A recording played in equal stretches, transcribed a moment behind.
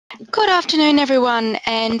Good afternoon, everyone,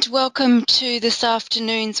 and welcome to this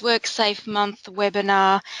afternoon's WorkSafe Month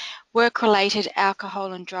webinar, Work-Related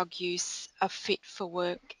Alcohol and Drug Use, a Fit for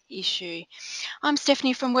Work Issue. I'm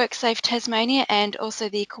Stephanie from WorkSafe Tasmania and also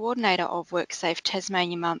the coordinator of WorkSafe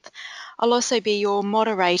Tasmania Month. I'll also be your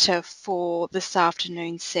moderator for this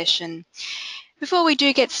afternoon's session. Before we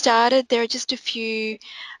do get started, there are just a few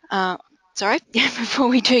before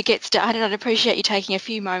we do get started, I'd appreciate you taking a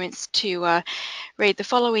few moments to read the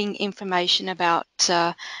following information about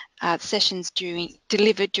sessions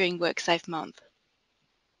delivered during WorkSafe Month.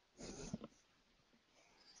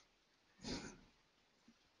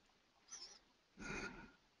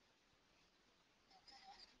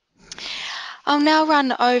 I'll now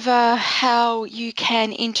run over how you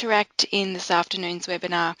can interact in this afternoon's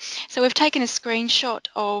webinar. So we've taken a screenshot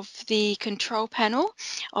of the control panel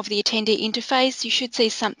of the attendee interface. You should see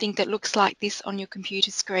something that looks like this on your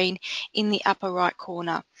computer screen in the upper right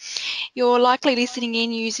corner. You're likely listening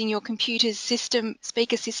in using your computer's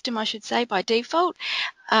speaker system, by default.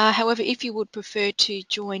 However, if you would prefer to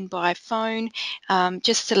join by phone,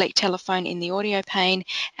 just select telephone in the audio pane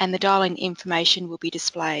and the dial-in information will be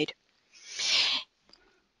displayed.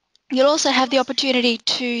 You'll also have the opportunity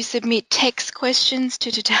to submit text questions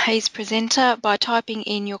to today's presenter by typing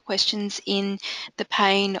in your questions in the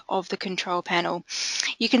pane of the control panel.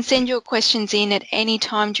 You can send your questions in at any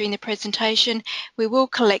time during the presentation. We will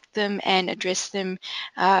collect them and address them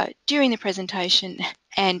during the presentation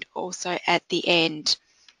and also at the end.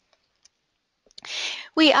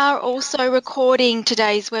 We are also recording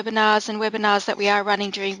today's webinars and webinars that we are running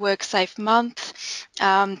during WorkSafe Month.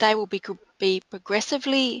 They will be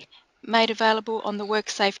progressively made available on the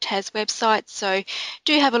WorkSafe Tas website, so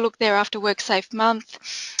do have a look there after WorkSafe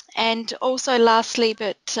Month. And also lastly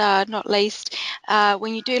but not least,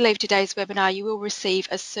 when you do leave today's webinar, you will receive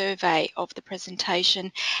a survey of the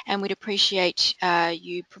presentation, and we'd appreciate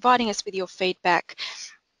you providing us with your feedback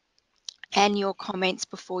and your comments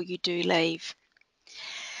before you do leave.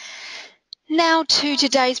 Now to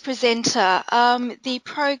today's presenter. The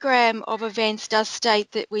program of events does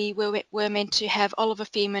state that we were meant to have Oliver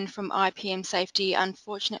Fearman from IPM Safety.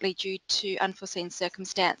 Unfortunately, due to unforeseen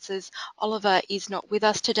circumstances, Oliver is not with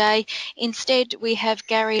us today. Instead, we have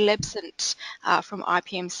Gary Lebsant from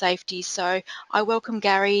IPM Safety. So I welcome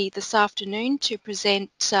Gary this afternoon to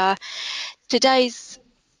present today's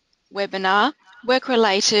webinar,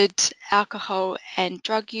 Work-Related Alcohol and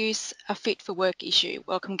Drug Use, a Fit for Work Issue.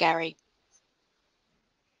 Welcome, Gary.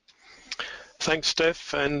 Thanks,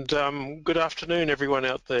 Steph, and good afternoon, everyone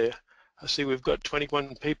out there. I see we've got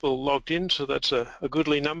 21 people logged in, so that's a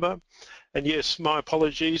goodly number. And yes, my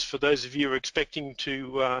apologies for those of you who are expecting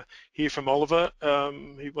to hear from Oliver.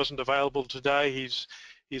 He wasn't available today.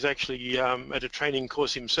 He's actually at a training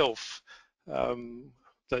course himself.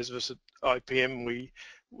 Those of us at IPM,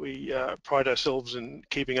 we pride ourselves in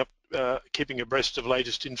keeping abreast of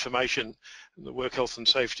latest information in the work health and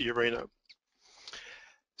safety arena.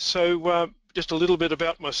 So just a little bit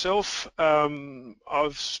about myself.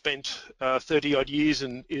 I've spent 30 odd years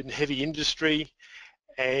in heavy industry,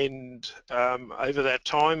 and over that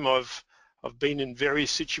time I've been in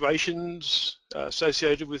various situations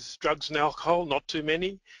associated with drugs and alcohol, not too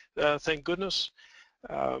many, thank goodness.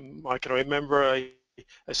 I can remember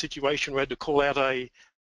a situation where I had to call out an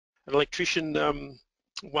electrician on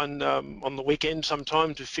the weekend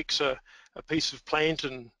sometime to fix a piece of plant,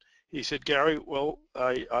 and he said, Gary, well,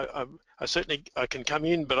 I certainly can come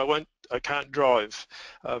in, but I can't drive.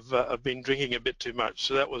 I've been drinking a bit too much.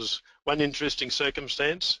 So that was one interesting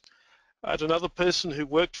circumstance. I had another person who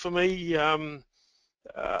worked for me.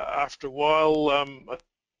 After a while, I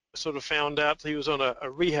sort of found out he was on a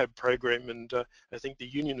rehab program, and I think the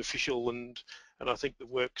union official and I think the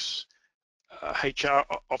works HR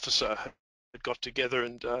officer had got together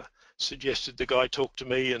and suggested the guy talk to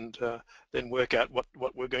me and then work out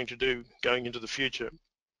what we're going to do going into the future.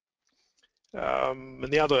 And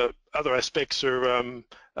the other aspects are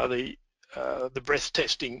the breath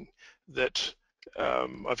testing that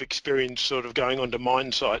I've experienced sort of going onto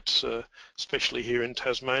mine sites, especially here in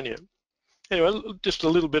Tasmania. Anyway, just a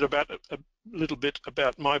little bit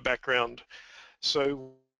about my background.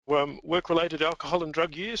 So work-related alcohol and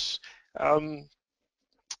drug use.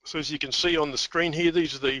 So as you can see on the screen here,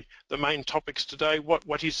 these are the main topics today.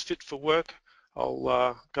 What is fit for work?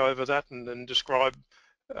 I'll go over that and then describe,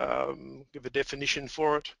 give a definition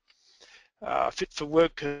for it. Fit for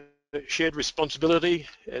work, shared responsibility.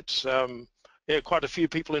 It's quite a few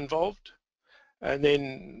people involved. And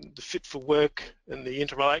then the fit for work and the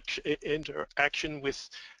interaction with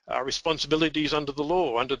responsibilities under the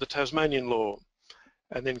law, under the Tasmanian law.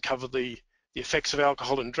 And then cover the the effects of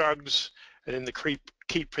alcohol and drugs, and then the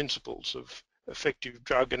key principles of effective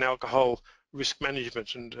drug and alcohol risk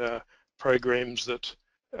management and programs that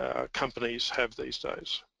companies have these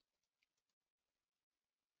days.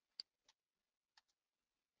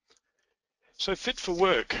 So fit for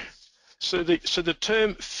work. So the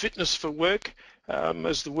term fitness for work,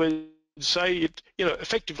 as the word say, it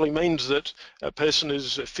effectively means that a person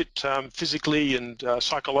is fit physically and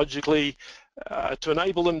psychologically to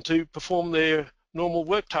enable them to perform their normal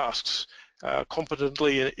work tasks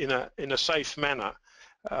competently in a safe manner,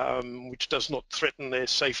 which does not threaten their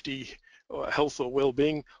safety or health or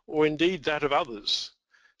well-being, or indeed that of others.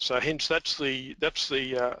 So hence that's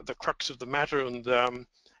the crux of the matter, and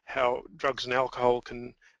how drugs and alcohol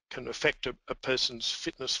can affect a person's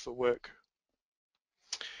fitness for work.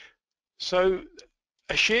 So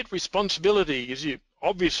a shared responsibility is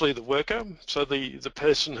obviously the worker, so the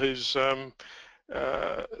person who's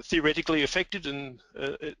theoretically affected in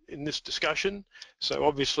this discussion. So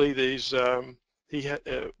obviously there's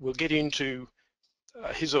we'll get into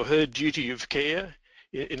his or her duty of care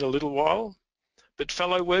in a little while, but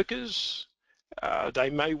fellow workers, they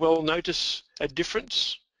may well notice a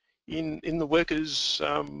difference in the workers'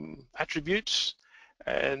 attributes,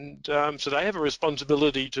 and so they have a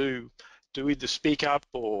responsibility to either speak up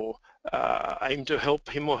or aim to help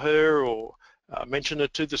him or her, or mention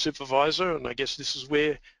it to the supervisor. And I guess this is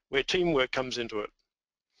where teamwork comes into it.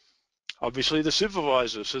 Obviously the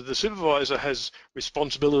supervisor, so the supervisor has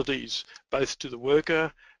responsibilities both to the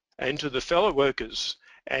worker and to the fellow workers,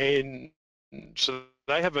 and so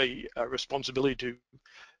they have a responsibility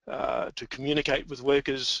to communicate with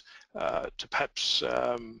workers, to perhaps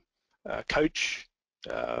coach,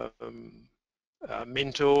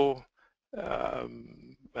 mentor,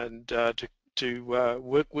 and to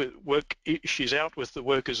work issues out with the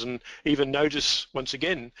workers, and even notice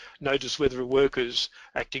whether a worker's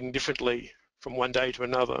acting differently from one day to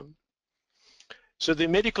another. So the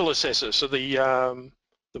medical assessor, so the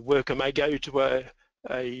worker may go to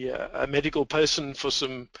a medical person for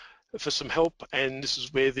some help, and this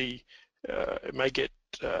is where it may get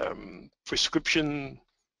prescription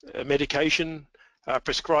medication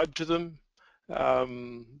prescribed to them.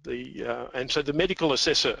 And so the medical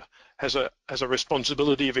assessor has a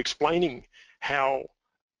responsibility of explaining how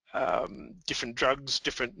different drugs,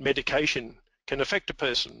 different medication can affect a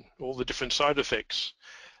person, all the different side effects.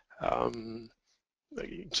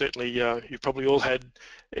 Certainly, you've probably all had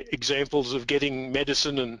examples of getting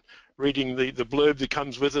medicine and reading the blurb that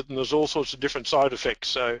comes with it, and there's all sorts of different side effects.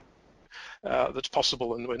 So that's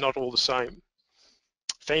possible, and we're not all the same.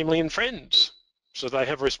 Family and friends, so they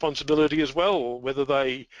have a responsibility as well, whether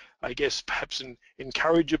they, I guess, perhaps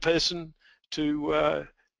encourage a person to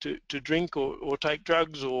drink or take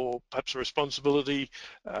drugs, or perhaps a responsibility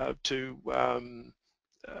to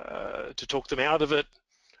talk them out of it,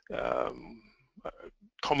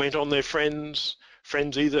 comment on their friends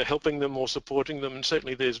either helping them or supporting them. And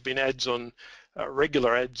certainly there's been ads on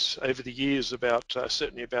regular ads over the years about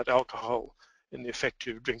certainly about alcohol and the effect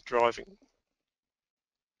of drink driving.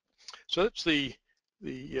 So that's the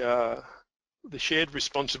shared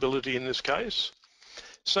responsibility in this case.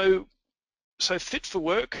 So fit for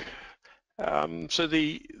work. So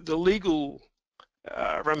the legal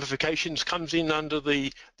ramifications comes in under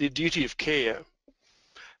the duty of care.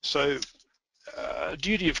 So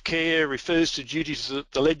duty of care refers to duties that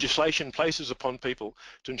the legislation places upon people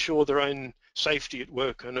to ensure their own safety at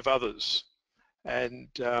work and of others. And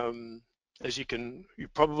as you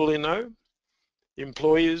probably know,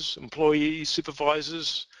 employers, employees,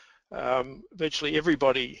 supervisors, virtually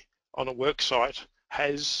everybody on a work site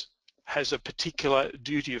has a particular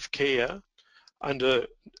duty of care under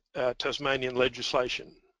Tasmanian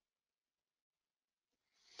legislation.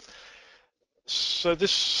 So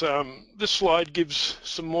this slide gives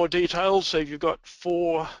some more details. So you've got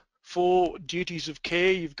four duties of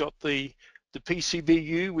care. You've got the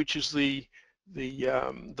PCBU, which is the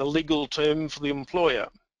legal term for the employer.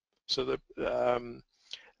 So the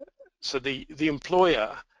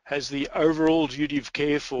employer has the overall duty of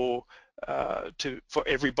care for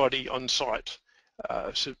everybody on site,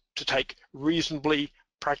 so to take reasonably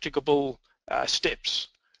practicable steps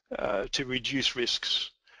to reduce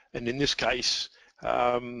risks. And in this case,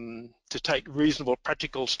 to take reasonable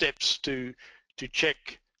practical steps to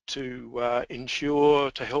check, to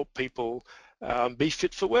ensure, to help people be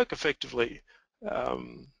fit for work effectively.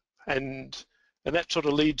 And that sort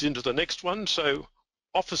of leads into the next one. So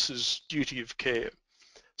officers' duty of care.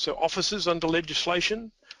 So officers under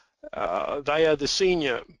legislation, they are the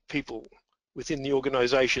senior people within the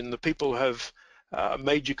organisation, the people who have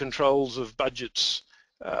major controls of budgets,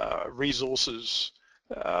 resources,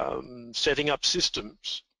 setting up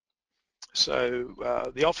systems.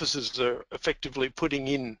 So the officers are effectively putting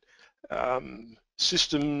in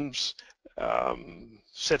systems,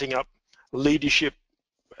 setting up leadership,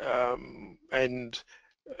 and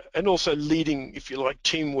also leading, if you like,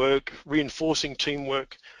 teamwork, reinforcing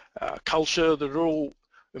teamwork, culture. That are all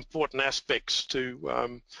important aspects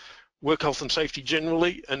to work health and safety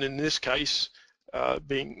generally, and in this case,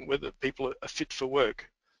 being whether people are fit for work.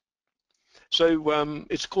 So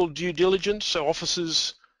it's called due diligence. So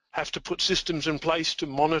officers have to put systems in place to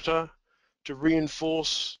monitor, to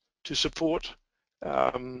reinforce, to support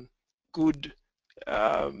good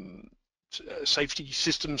safety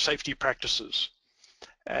systems, safety practices.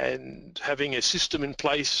 And having a system in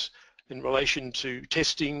place in relation to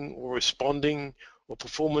testing or responding or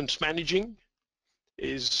performance managing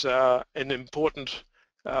is an important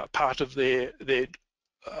part of their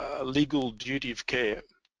legal duty of care.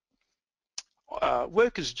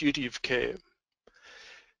 Workers' duty of care.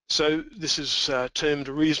 So this is termed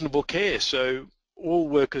reasonable care. So all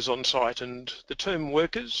workers on site, and the term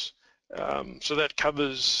workers, so that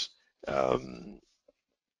covers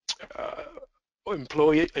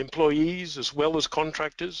employees as well as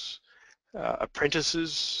contractors,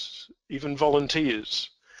 apprentices, even volunteers.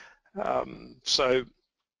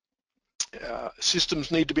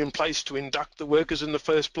 Systems need to be in place to induct the workers in the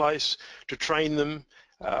first place, to train them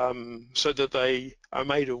so that they are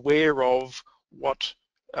made aware of what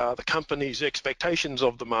the company's expectations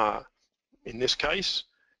of them are. In this case,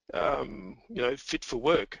 fit for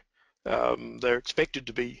work. They're expected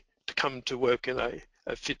to come to work in a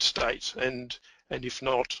fit state, and if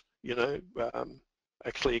not,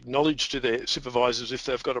 actually acknowledge to their supervisors if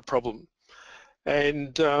they've got a problem.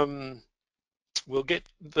 And we'll get,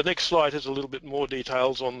 the next slide has a little bit more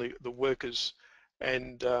details on the workers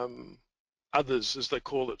and others, as they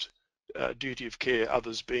call it, duty of care,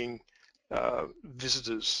 others being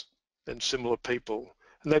visitors and similar people.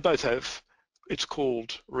 And they both have, it's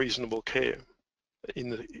called reasonable care in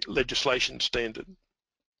the legislation standard.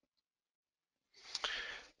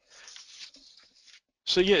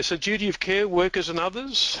 So so duty of care, workers and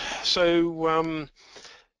others. So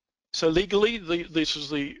legally, this is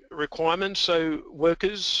the requirement. So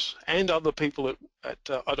workers and other people at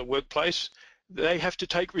a workplace, they have to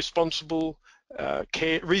take responsible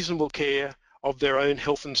reasonable care of their own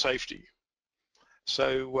health and safety.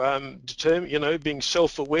 So being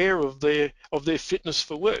self-aware of their fitness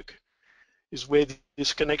for work is where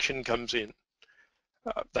this connection comes in.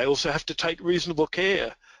 They also have to take reasonable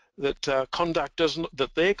care that their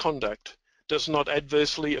conduct does not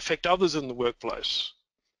adversely affect others in the workplace,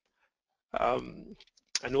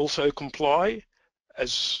 and also comply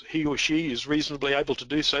as he or she is reasonably able to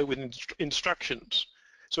do so with instructions.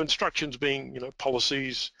 So instructions being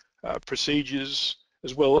policies, procedures,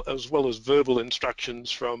 as well as verbal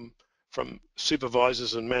instructions from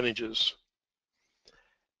supervisors and managers.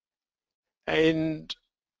 And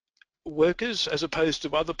workers, as opposed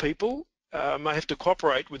to other people, may have to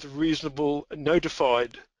cooperate with reasonable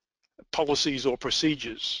notified policies or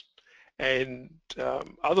procedures, and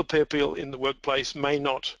other people in the workplace may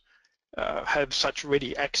not have such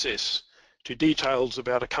ready access to details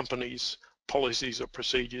about a company's policies or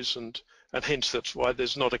procedures, and hence that's why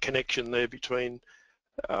there's not a connection there between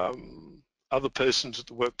other persons at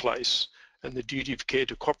the workplace and the duty of care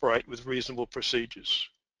to cooperate with reasonable procedures.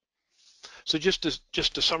 So just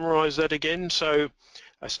to summarize that again, so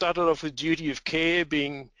I started off with duty of care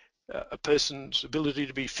being a person's ability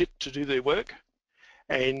to be fit to do their work,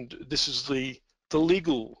 and this is the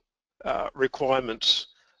legal requirements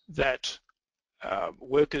that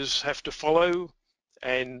workers have to follow,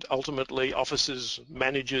 and ultimately officers,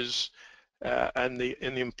 managers, and the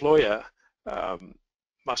employer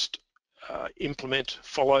must implement,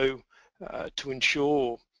 follow to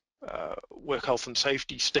ensure work health and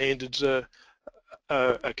safety standards are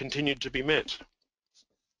continued to be met.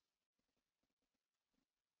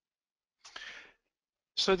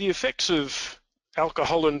 So the effects of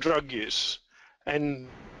alcohol and drug use, and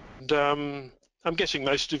I'm guessing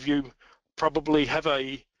most of you probably have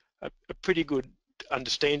a pretty good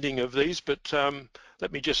understanding of these, but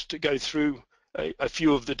let me just go through a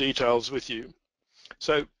few of the details with you.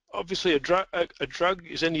 So obviously a drug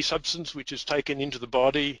is any substance which is taken into the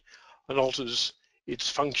body and alters its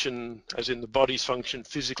function, as in the body's function,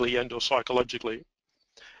 physically and or psychologically.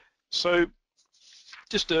 So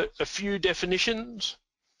just a few definitions.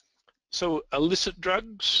 So illicit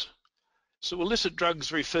drugs. So illicit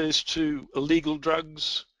drugs refers to illegal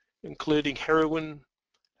drugs, including heroin,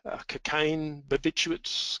 cocaine,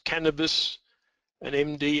 barbiturates, cannabis, and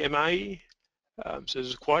MDMA. So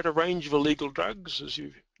there's quite a range of illegal drugs, as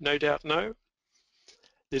you no doubt know.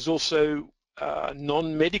 There's also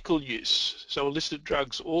non-medical use. So illicit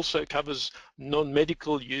drugs also covers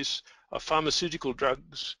non-medical use of pharmaceutical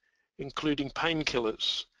drugs, including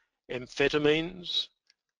painkillers, amphetamines,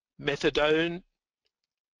 methadone,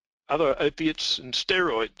 other opiates and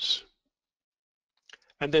steroids.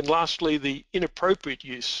 And then lastly, the inappropriate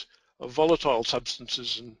use of volatile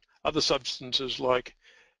substances and other substances like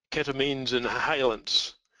ketamines and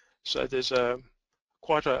inhalants. So there's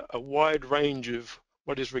quite a wide range of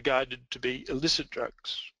what is regarded to be illicit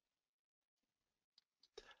drugs.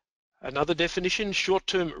 Another definition,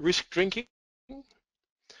 short-term risk drinking.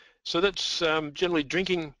 So that's generally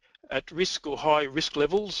drinking at risk or high risk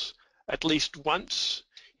levels at least once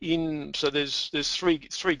in, so there's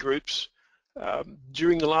three groups.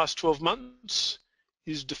 During the last 12 months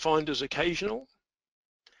is defined as occasional.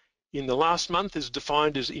 In the last month is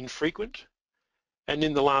defined as infrequent. And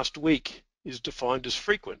in the last week is defined as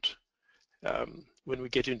frequent. When we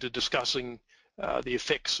get into discussing the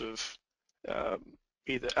effects of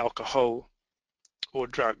either alcohol or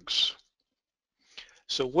drugs.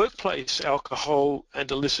 So workplace alcohol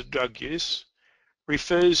and illicit drug use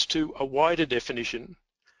refers to a wider definition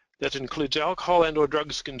that includes alcohol and or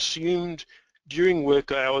drugs consumed during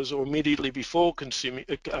work hours or immediately before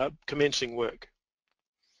commencing work.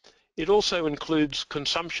 It also includes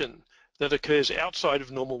consumption that occurs outside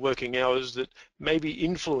of normal working hours that may be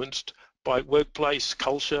influenced by workplace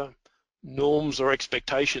culture, norms or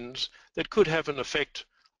expectations that could have an effect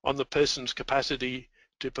on the person's capacity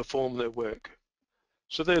to perform their work.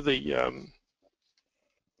 So they're the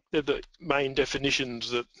main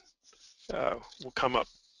definitions that will come up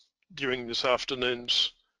during this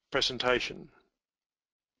afternoon's presentation.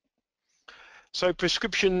 So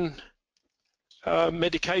prescription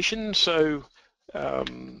medication, so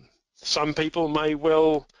some people may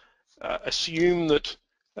well assume that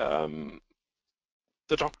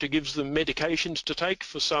the doctor gives them medications to take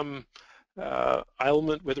for some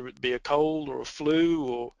ailment, whether it be a cold or a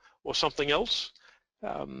flu or something else.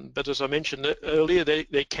 But as I mentioned earlier,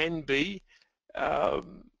 there can be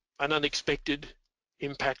an unexpected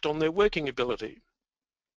impact on their working ability.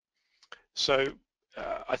 So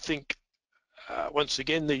I think once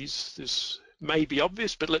again this may be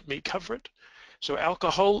obvious, but let me cover it. So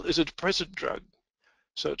alcohol is a depressant drug.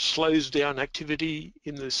 So it slows down activity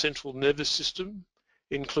in the central nervous system,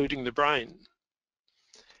 including the brain.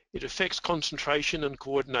 It affects concentration and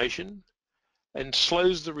coordination and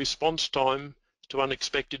slows the response time to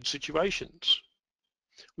unexpected situations,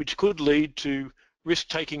 which could lead to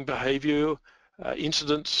risk-taking behavior,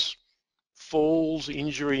 incidents, falls,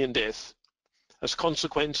 injury and death as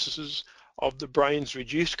consequences of the brain's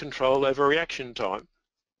reduced control over reaction time.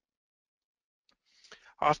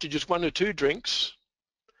 After just 1 or 2 drinks,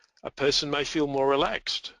 a person may feel more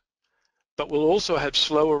relaxed, but will also have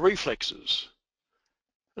slower reflexes.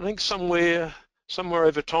 I think somewhere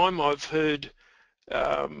over time I've heard,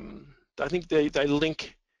 I think they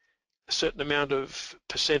link a certain amount of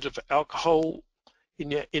 % of alcohol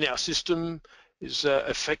in our system is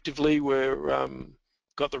effectively we're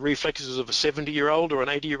got the reflexes of a 70-year-old or an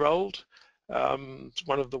 80-year-old. It's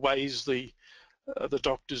one of the ways the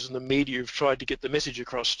doctors and the media have tried to get the message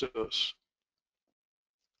across to us.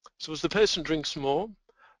 So as the person drinks more,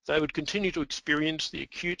 they would continue to experience the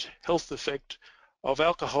acute health effect of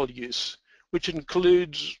alcohol use, which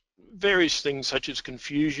includes various things such as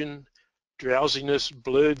confusion, drowsiness,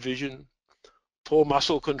 blurred vision, poor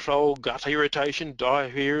muscle control, gut irritation,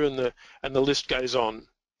 diarrhea, and the list goes on.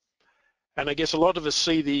 And I guess a lot of us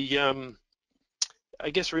see the,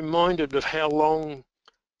 reminded of how long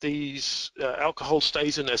these alcohol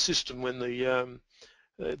stays in our system when the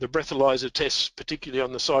breathalyzer tests, particularly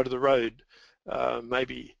on the side of the road,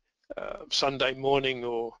 maybe Sunday morning,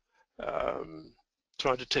 or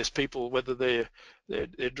trying to test people whether they're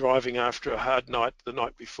driving after a hard night the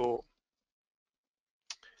night before.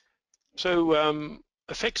 So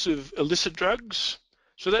effects of illicit drugs.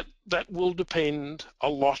 So that will depend a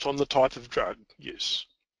lot on the type of drug use.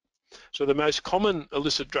 So the most common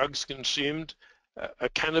illicit drugs consumed are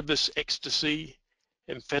cannabis, ecstasy,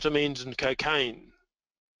 amphetamines and cocaine.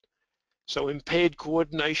 So impaired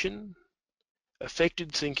coordination,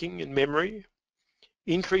 affected thinking and memory,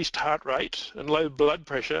 increased heart rate and low blood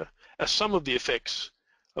pressure are some of the effects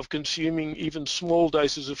of consuming even small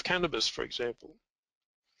doses of cannabis, for example.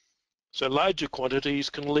 So larger quantities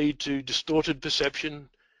can lead to distorted perception,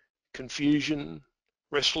 confusion,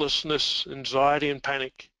 restlessness, anxiety and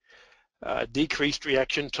panic, decreased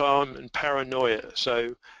reaction time and paranoia.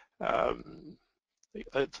 So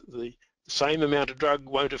the same amount of drug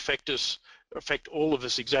won't affect us affect all of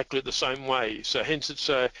us exactly the same way. So hence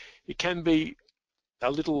it can be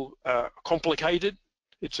a little complicated.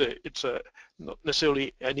 It's not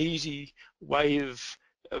necessarily an easy way of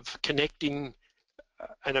connecting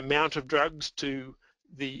an amount of drugs to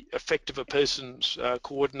the effect of a person's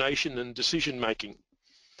coordination and decision making.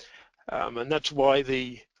 And that's why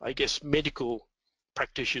I guess, medical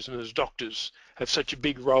practitioners, doctors, have such a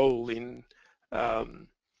big role in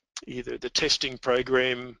either the testing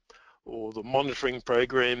program or the monitoring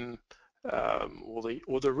program, or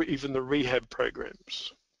even the rehab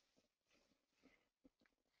programs.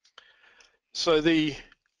 So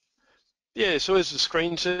so as the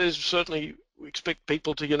screen says, certainly we expect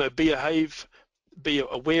people to be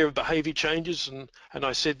aware of behaviour changes, and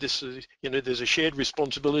I said this is, there's a shared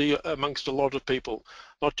responsibility amongst a lot of people,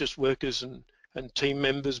 not just workers and team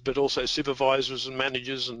members, but also supervisors and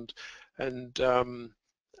managers, and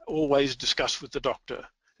always discuss with the doctor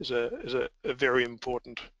is a very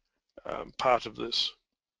important part of this.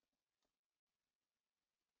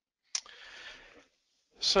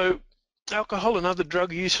 So alcohol and other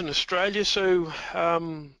drug use in Australia. So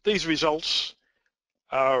these results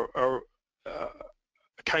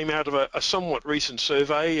came out of a somewhat recent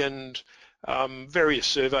survey, and various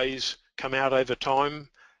surveys come out over time.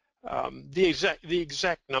 The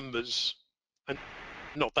exact numbers are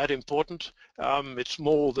not that important. It's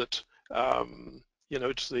more that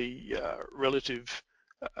it's the relative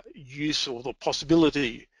use or the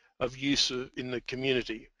possibility of use in the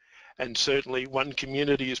community. And certainly one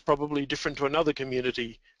community is probably different to another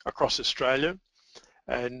community across Australia.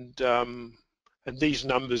 And these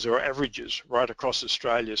numbers are averages right across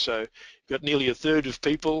Australia. So you've got nearly a third of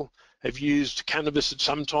people have used cannabis at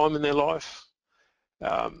some time in their life.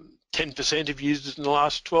 10% have used it in the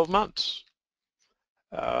last 12 months.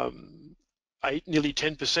 Nearly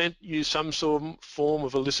 10% use some sort of form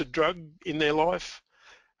of illicit drug in their life,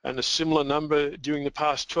 and a similar number during the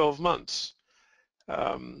past 12 months.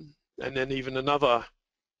 And then even another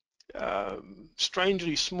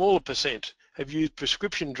strangely smaller percent have used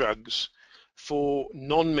prescription drugs for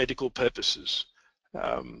non-medical purposes,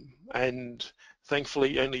 and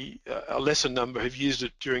thankfully only a lesser number have used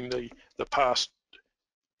it during the past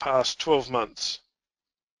 12 months.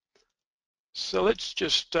 So let's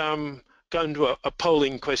just go into a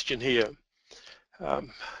polling question here.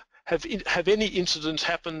 Have any incidents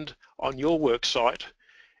happened on your work site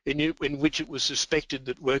in which it was suspected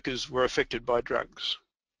that workers were affected by drugs?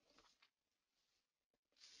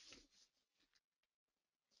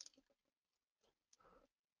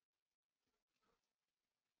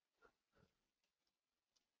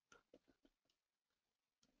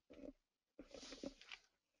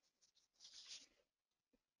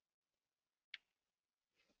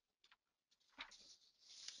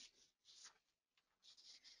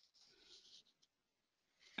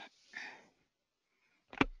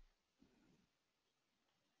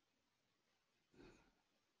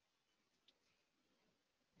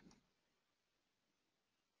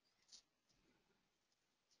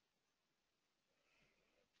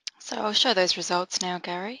 So I'll show those results now,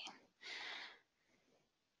 Gary.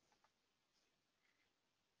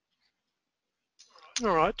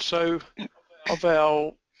 All right, so of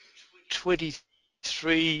our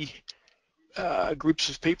 23 groups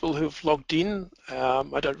of people who've logged in,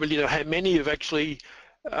 I don't really know how many have actually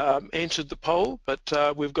answered the poll,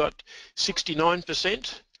 but we've got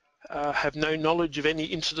 69% have no knowledge of any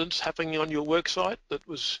incidents happening on your worksite that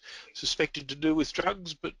was suspected to do with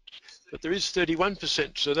drugs, but there is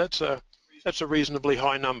 31%, so that's a reasonably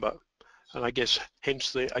high number, and I guess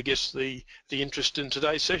hence the interest in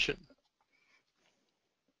today's session.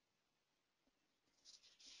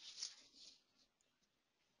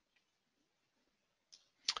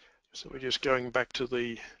 So we're just going back to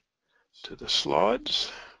the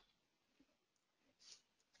slides.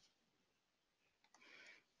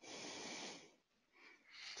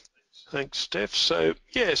 Thanks, Steph. So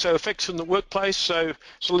yeah, so effects in the workplace. So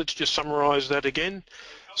let's just summarise that again.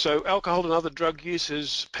 So alcohol and other drug use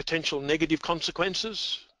has potential negative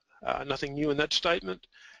consequences. Nothing new in that statement.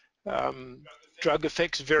 Drug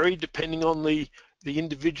effects vary depending on the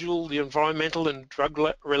individual, the environmental and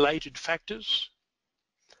drug-related factors.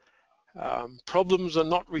 Problems are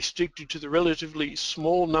not restricted to the relatively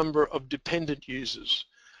small number of dependent users.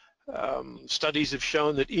 Studies have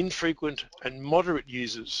shown that infrequent and moderate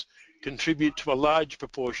users contribute to a large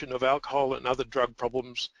proportion of alcohol and other drug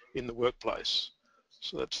problems in the workplace.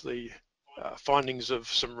 So that's the findings of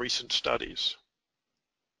some recent studies.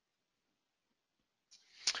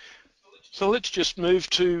 So let's just move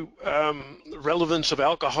to the relevance of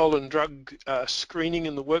alcohol and drug screening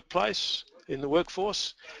in the workplace. in the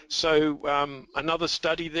workforce. So another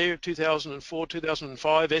study there, 2004,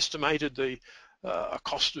 2005, estimated a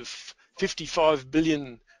cost of 55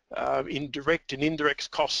 billion in direct and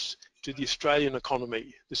indirect costs to the Australian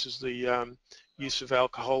economy. This is the use of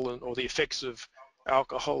alcohol or the effects of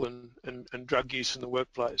alcohol and drug use in the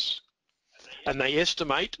workplace. And they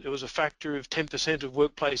estimate there was a factor of 10% of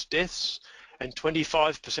workplace deaths and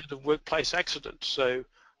 25% of workplace accidents. So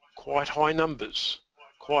quite high numbers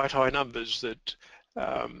that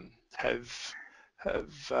have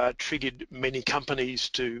triggered many companies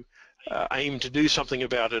to aim to do something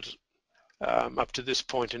about it up to this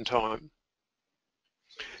point in time.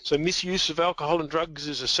 So misuse of alcohol and drugs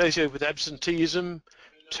is associated with absenteeism,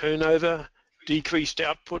 turnover, decreased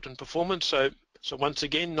output and performance. So once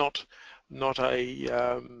again, not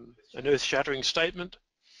an earth-shattering statement,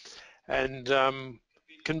 and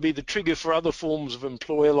can be the trigger for other forms of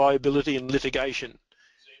employer liability and litigation.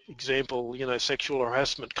 Example, sexual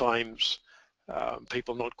harassment claims,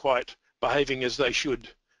 people not quite behaving as they should,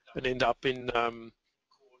 and end up in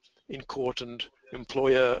court and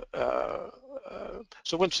employer.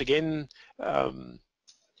 So once again,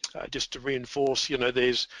 just to reinforce,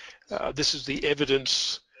 this is the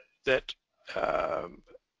evidence that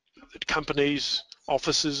that companies,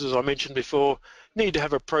 offices, as I mentioned before, need to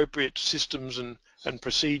have appropriate systems and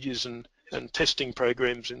procedures and testing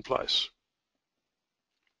programs in place.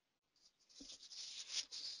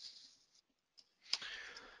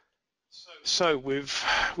 So we've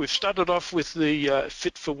started off with the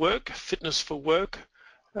fitness for work,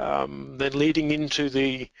 then leading into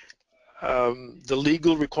the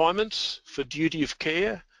legal requirements for duty of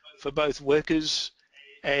care for both workers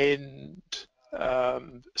and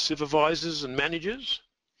supervisors and managers.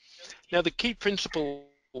 Now, the key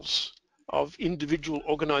principles of individual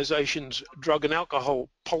organisations' drug and alcohol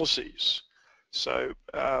policies. So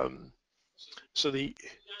the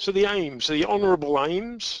aims, the honourable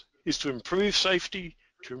aims, is to improve safety,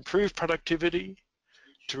 to improve productivity,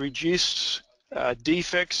 to reduce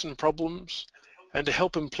defects and problems, and to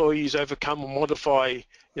help employees overcome or modify,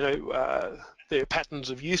 their patterns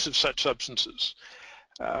of use of such substances.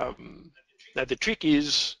 Now the trick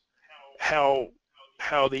is how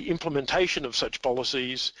the implementation of such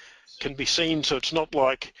policies can be seen, so it's not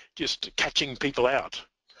like just catching people out.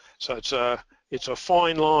 So it's a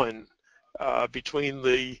fine line between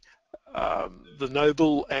the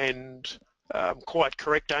noble and quite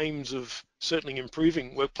correct aims of certainly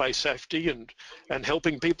improving workplace safety and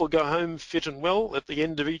helping people go home fit and well at the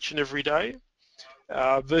end of each and every day,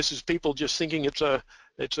 versus people just thinking it's a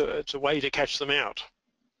way to catch them out.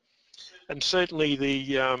 And certainly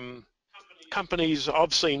the companies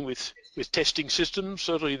I've seen with testing systems,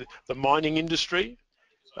 certainly the mining industry,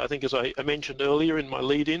 I think, as I mentioned earlier in my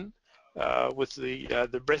lead-in, with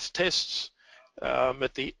the breath tests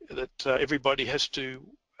that everybody has to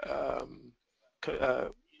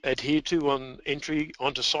adhere to on entry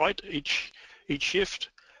onto site each shift,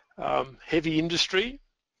 heavy industry,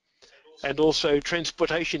 and also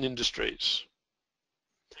transportation industries.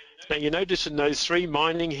 Now you notice in those three,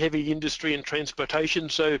 mining, heavy industry and transportation,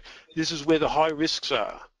 so this is where the high risks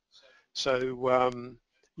are. So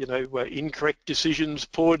incorrect decisions,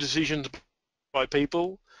 poor decisions by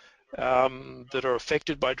people that are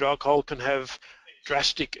affected by drug alcohol can have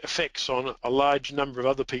drastic effects on a large number of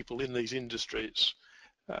other people in these industries.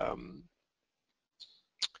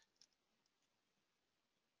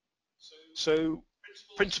 So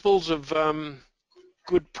principles of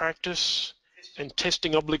good practice and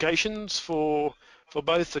testing obligations for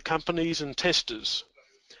both the companies and testers.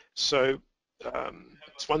 So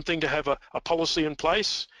it's one thing to have a policy in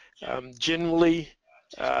place. Generally,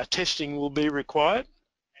 testing will be required,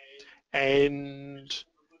 and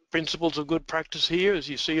principles of good practice here, as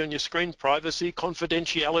you see on your screen: privacy,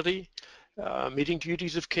 confidentiality, meeting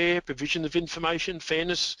duties of care, provision of information,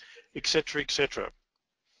 fairness, etc., etc.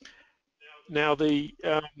 Now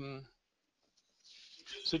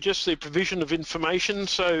so just the provision of information.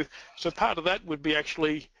 So part of that would be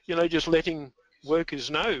actually, just letting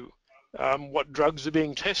workers know what drugs are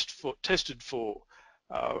being tested for.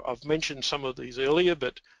 I've mentioned some of these earlier,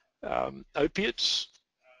 but opiates,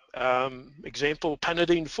 example,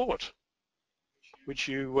 Panadine Forte, which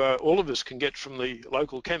all of us can get from the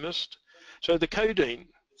local chemist. So the codeine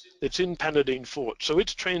that's in Panadine Forte, so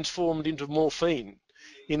it's transformed into morphine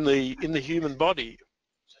in the human body.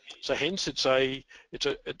 So hence it's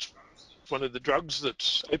one of the drugs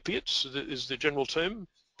that's opiates is the general term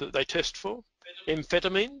that they test for.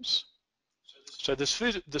 Amphetamines, so the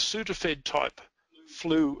Sudafed type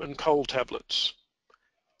flu and cold tablets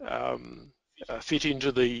fit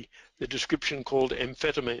into the description called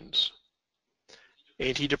amphetamines.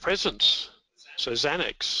 antidepressants, so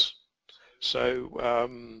Xanax. So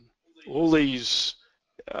all these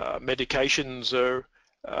medications are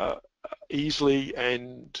easily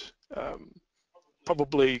and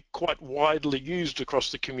probably quite widely used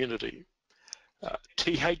across the community.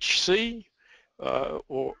 THC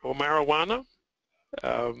or marijuana.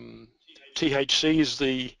 THC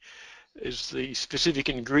is the specific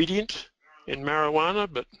ingredient in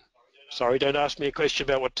marijuana, but sorry, don't ask me a question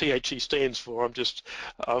about what THC stands for. I'm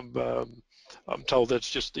told that's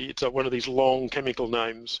just it's one of these long chemical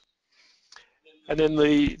names. And then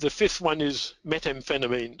the fifth one is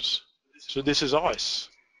methamphetamines. So this is ice,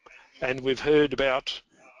 and we've heard about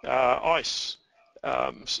ice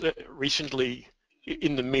recently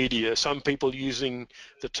in the media. Some people using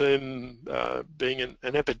the term being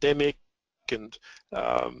an epidemic, and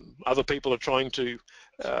other people are trying to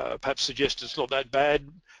perhaps suggest it's not that bad,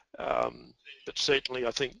 but certainly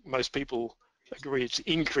I think most people agree it's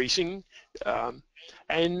increasing,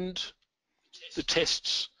 and the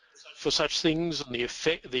tests for such things and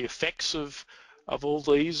the effects of all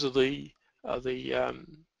these are the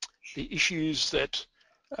issues that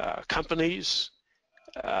companies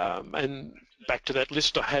and back to that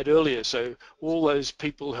list I had earlier, so all those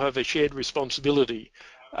people who have a shared responsibility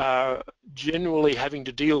are generally having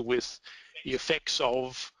to deal with the effects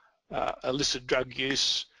of illicit drug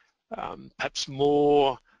use, perhaps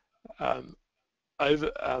more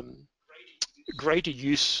greater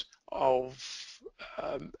use of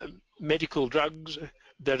medical drugs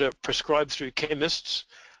that are prescribed through chemists,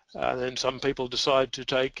 and some people decide to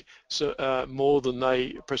take more than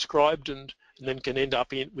they prescribed, and then can end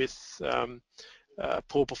up with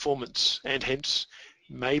poor performance, and hence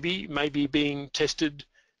maybe being tested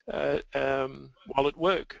while at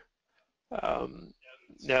work.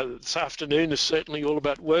 Now this afternoon is certainly all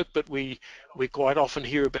about work, but we quite often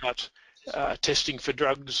hear about testing for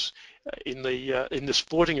drugs in the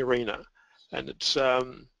sporting arena, and it's a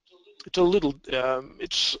little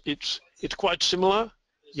it's quite similar.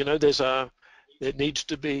 You know, there needs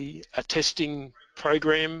to be a testing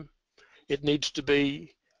program. It needs to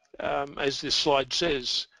be, as this slide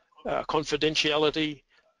says, confidentiality,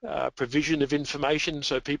 provision of information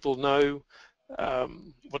so people know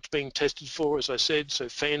what's being tested for, as I said, so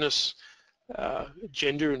fairness,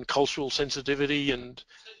 gender and cultural sensitivity, and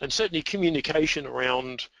certainly communication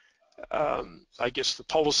around, I guess, the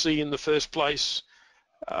policy in the first place,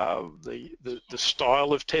 the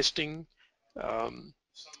style of testing.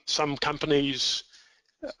 Some companies,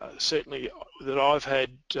 certainly that I've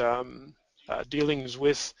had dealings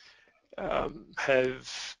with,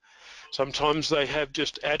 have sometimes they have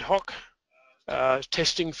just ad hoc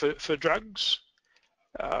testing for drugs.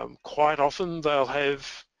 Quite often they'll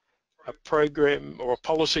have a program or a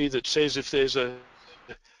policy that says if there's a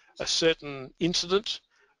certain incident,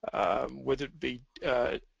 whether it be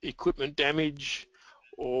equipment damage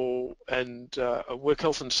or a work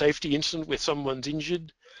health and safety incident where someone's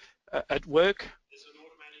injured at work,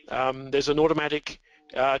 there's an automatic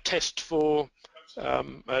test for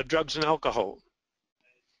drugs and alcohol,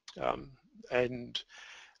 and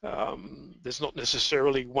there's not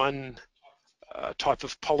necessarily one type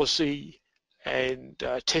of policy and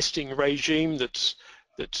testing regime that's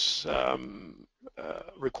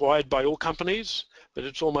required by all companies, but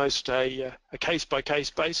it's almost a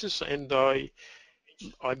case-by-case basis. And I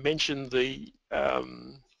mentioned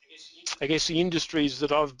I guess the industries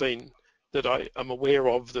that I am aware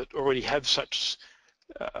of that already have such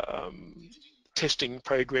testing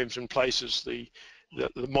programs in places, the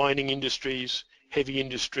mining industries, heavy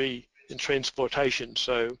industry, and transportation.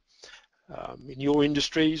 So in your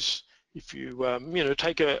industries, if you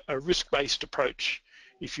take a risk-based approach,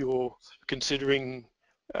 if you're considering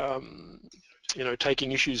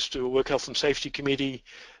taking issues to a work health and safety committee,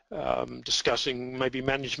 discussing, maybe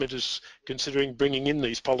management is considering bringing in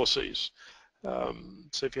these policies.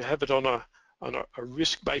 So if you have it on a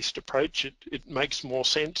risk-based approach, it makes more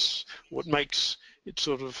sense. It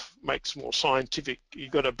sort of makes more scientific.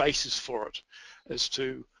 You've got a basis for it as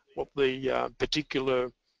to what the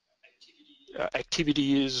particular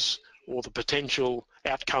activity is, or the potential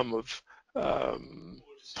outcome of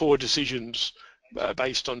poor decisions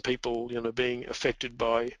based on people being affected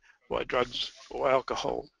by drugs or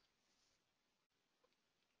alcohol.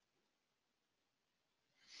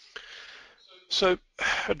 So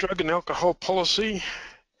a drug and alcohol policy.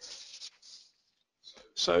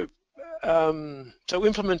 So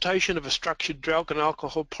implementation of a structured drug and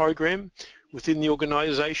alcohol program within the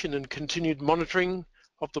organisation and continued monitoring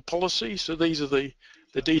of the policy. So these are the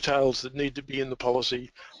details that need to be in the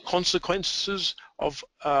policy. Consequences of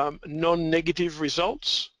non-negative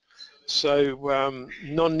results. So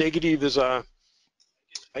non-negative is I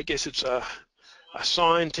guess it's a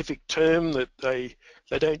scientific term that they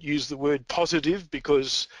don't use the word positive,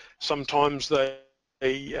 because sometimes the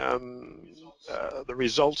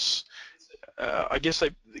results, I guess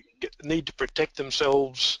they need to protect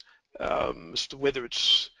themselves as to whether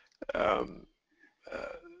it's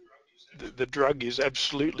the drug is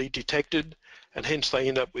absolutely detected, and hence they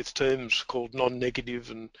end up with terms called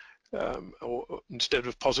non-negative and or instead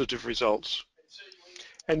of positive results.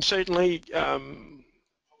 And certainly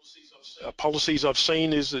policies I've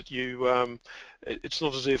seen is that you it's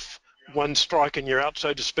not as if one strike and you're out,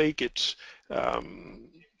 so to speak. It's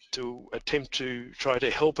to attempt to try to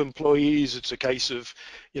help employees. It's a case of,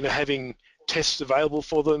 you know, having tests available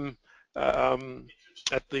for them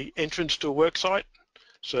at the entrance to a work site,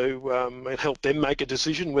 so and help them make a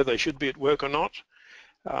decision whether they should be at work or not.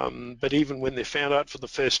 But even when they're found out for the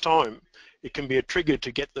first time, it can be a trigger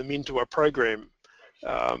to get them into a program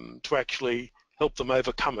to actually help them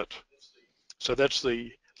overcome it. So that's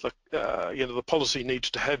the you know, the policy needs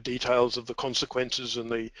to have details of the consequences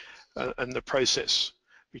and the process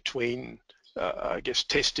between I guess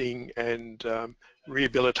testing and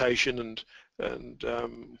rehabilitation and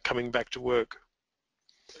coming back to work.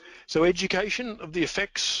 So education of the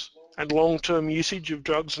effects and long-term usage of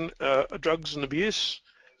drugs and abuse.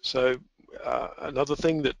 So another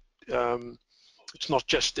thing that it's not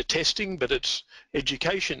just the testing, but it's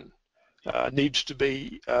education needs to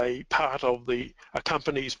be a part of a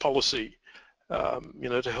company's policy, you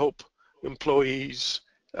know, to help employees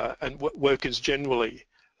and workers generally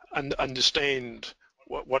understand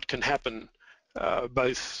what can happen,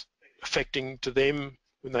 both affecting to them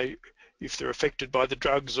when if they're affected by the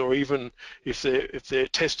drugs, or even if they're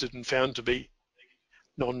tested and found to be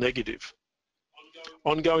non-negative.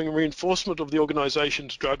 Ongoing reinforcement of the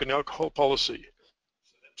organisation's drug and alcohol policy.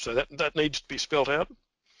 So that needs to be spelled out.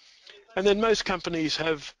 And then most companies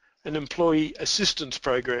have an employee assistance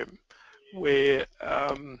program where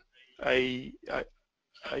a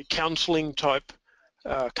counselling type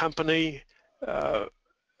company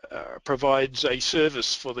provides a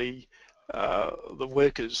service for the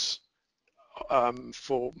workers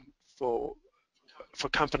for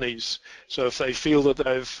companies. So if they feel that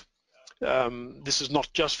they've this is not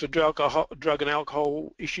just for drug and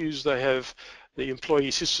alcohol issues, they have the employee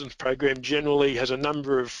assistance program generally has a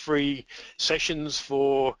number of free sessions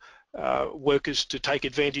for workers to take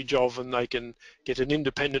advantage of, and they can get an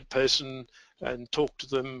independent person and talk to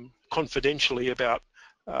them confidentially about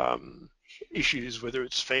issues, whether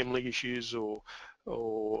it's family issues or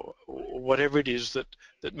whatever it is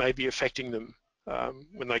that may be affecting them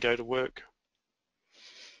when they go to work.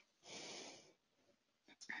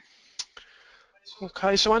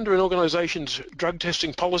 Okay, so under an organisation's drug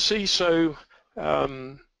testing policy, so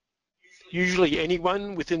usually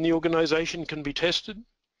anyone within the organisation can be tested,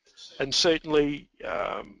 and certainly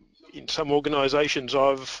in some organisations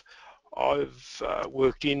I've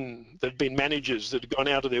worked in, there've been managers that have gone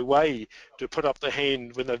out of their way to put up their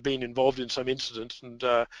hand when they've been involved in some incident and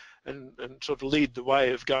sort of lead the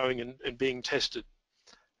way of going and being tested.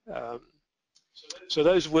 So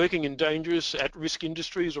those working in dangerous, at-risk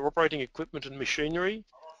industries or operating equipment and machinery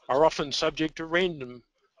are often subject to random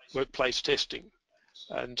workplace testing.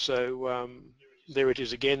 And so there it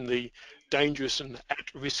is again, the dangerous and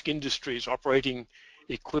at-risk industries operating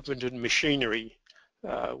equipment and machinery,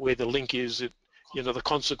 where the link is that, you know, the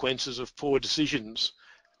consequences of poor decisions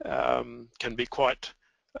can be quite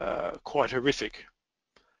horrific.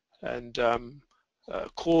 And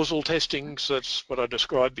causal testing, so that's what I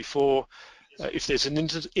described before. If there's an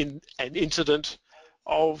incident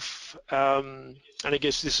of, and I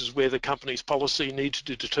guess this is where the company's policy needs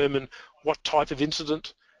to determine what type of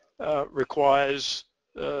incident requires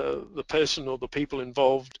the person or the people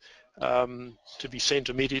involved to be sent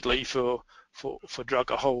immediately for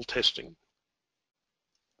drug alcohol testing.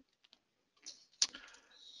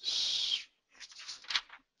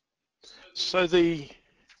 So the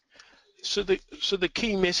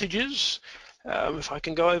key messages, if I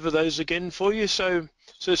can go over those again for you. So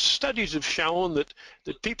studies have shown that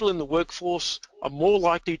people in the workforce are more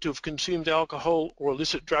likely to have consumed alcohol or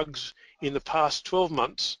illicit drugs in the past 12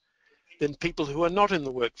 months than people who are not in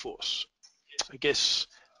the workforce. I guess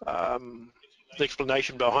the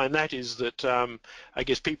explanation behind that is that I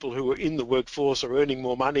guess people who are in the workforce are earning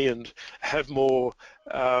more money and have more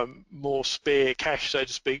spare cash, so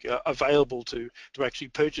to speak, available to actually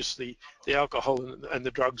purchase the alcohol and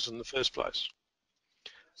the drugs in the first place.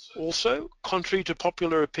 Also, contrary to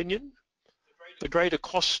popular opinion, the greater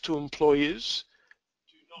costs to employers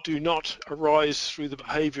do not arise through the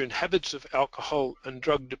behaviour and habits of alcohol and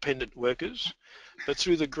drug-dependent workers, but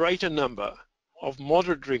through the greater number of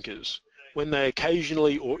moderate drinkers when they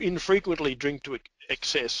occasionally or infrequently drink to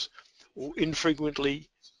excess or infrequently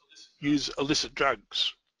use illicit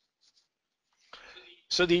drugs.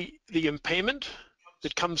 So the impairment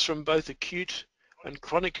that comes from both acute and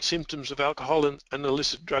chronic symptoms of alcohol and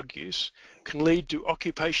illicit drug use can lead to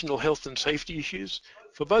occupational health and safety issues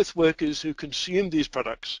for both workers who consume these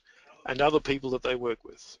products and other people that they work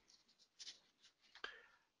with.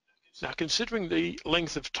 Now, considering the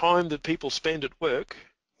length of time that people spend at work,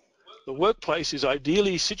 the workplace is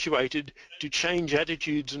ideally situated to change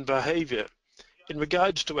attitudes and behaviour in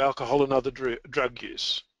regards to alcohol and other drug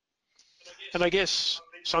use. And I guess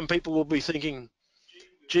some people will be thinking,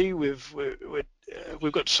 gee, we've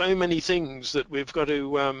got so many things that we've got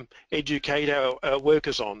to educate our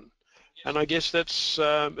workers on. And I guess that's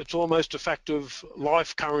it's almost a fact of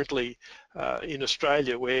life currently in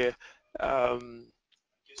Australia, where I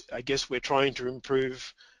guess we're trying to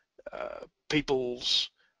improve people's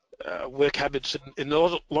work habits in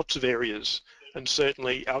lots of areas, and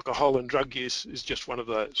certainly alcohol and drug use is just one of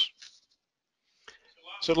those.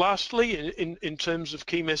 So lastly, in terms of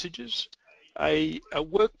key messages, a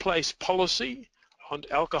workplace policy on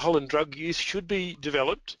alcohol and drug use should be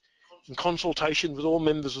developed in consultation with all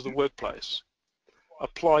members of the workplace,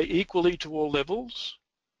 apply equally to all levels,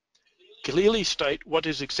 clearly state what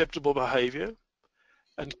is acceptable behaviour,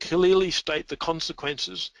 and clearly state the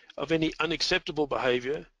consequences of any unacceptable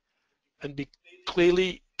behaviour, and be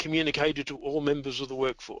clearly communicated to all members of the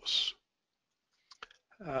workforce.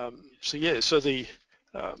 So yeah, so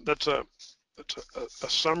that's a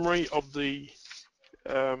summary of the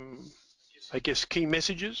I guess key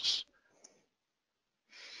messages.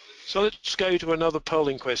 So let's go to another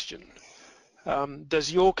polling question.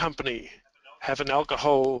 Does your company have an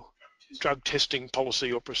alcohol drug testing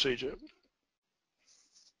policy or procedure?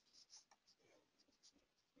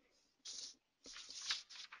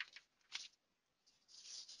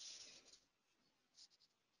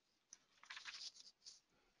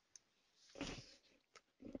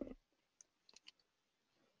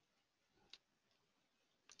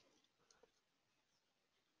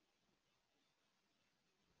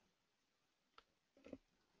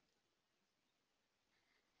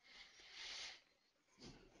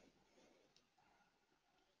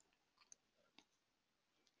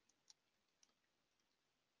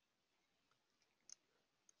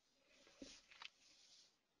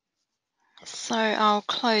 So I'll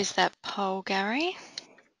close that poll, Gary,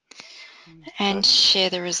 and share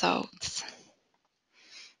the results.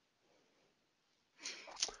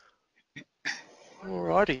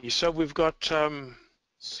 Alrighty, so we've got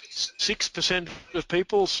 6% of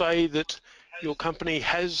people say that your company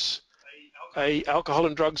has a alcohol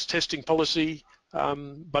and drugs testing policy,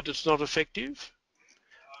 but it's not effective.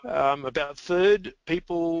 About a third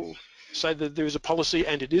people say that there is a policy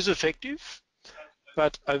and it is effective,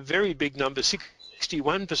 but a very big number,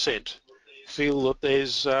 61%, feel that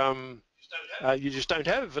there's you just don't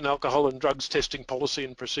have an alcohol and drugs testing policy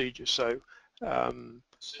and procedure. So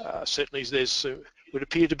certainly there's would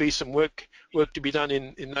appear to be some work to be done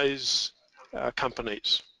in those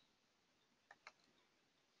companies.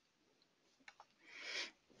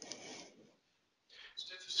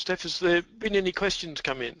 Steph, has there been any questions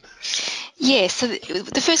come in? Yes, so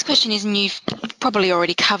the first question is, and you've probably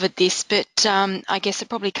already covered this, but I guess it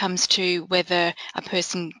probably comes to whether a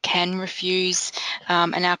person can refuse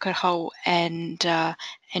an alcohol and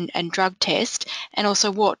drug test, and also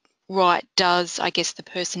what right does, I guess, the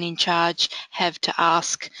person in charge have to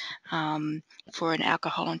ask for an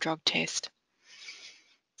alcohol and drug test?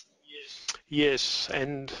 Yes,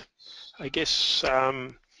 and I guess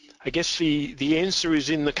the answer is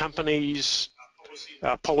in the company's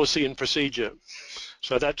policy and procedure.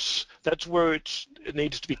 So that's where it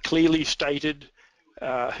needs to be clearly stated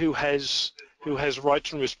who has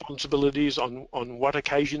rights and responsibilities on what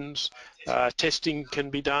occasions testing can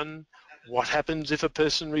be done, what happens if a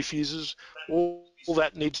person refuses. All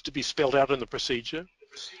that needs to be spelled out in the procedure,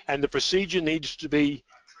 and the procedure needs to be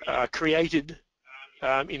created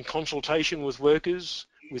in consultation with workers,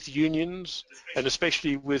 with unions, and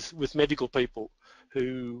especially with medical people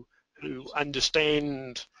who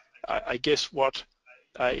understand, I guess, what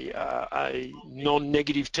a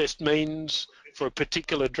non-negative test means for a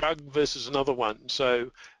particular drug versus another one. So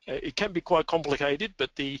it can be quite complicated,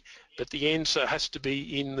 but the answer has to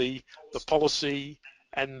be in the policy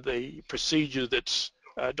and the procedure that's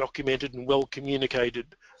documented and well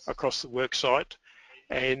communicated across the work site.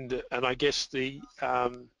 And I guess the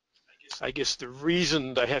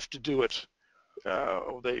reason they have to do it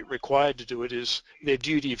or they're required to do it, is their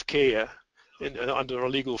duty of care under a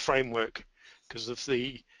legal framework. Because if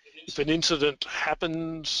an incident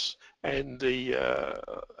happens and it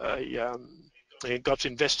got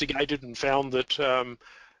investigated and found that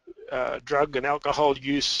drug and alcohol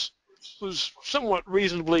use was somewhat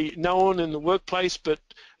reasonably known in the workplace, but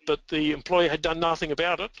the employer had done nothing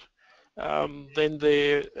about it, then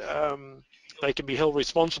they can be held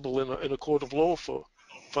responsible in a court of law for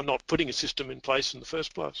not putting a system in place in the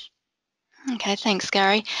first place. Okay, thanks,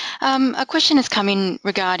 Gary. A question has come in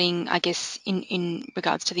regarding, I guess, in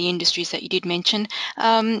regards to the industries that you did mention.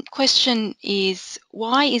 Question is,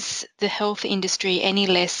 why is the health industry any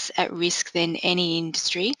less at risk than any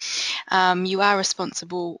industry? You are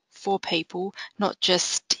responsible for people, not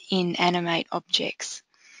just inanimate objects.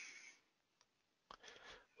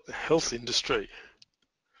 The health industry.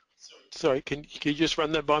 Sorry, can you just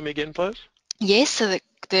run that by me again, please? Yes, so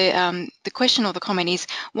the question or the comment is,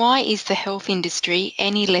 why is the health industry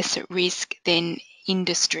any less at risk than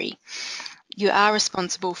industry? You are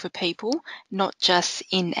responsible for people, not just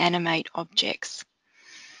inanimate objects.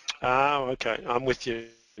 Okay, I'm with you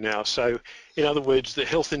now. So, in other words, the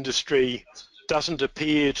health industry doesn't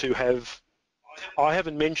appear to have, I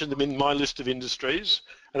haven't mentioned them in my list of industries,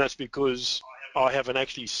 and that's because I haven't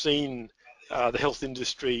actually seen the health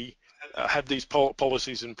industry have these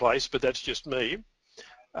policies in place, but that's just me.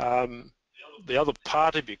 The other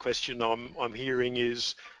part of your question I'm hearing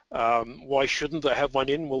is, why shouldn't they have one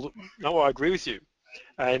in? Well, no, I agree with you.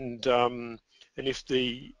 And if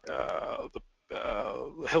the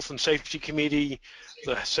Health and Safety Committee,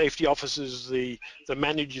 the safety officers, the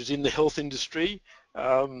managers in the health industry,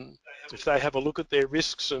 if they have a look at their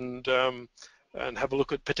risks and have a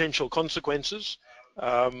look at potential consequences,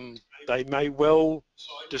 they may well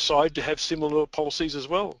decide to have similar policies as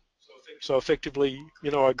well. So effectively,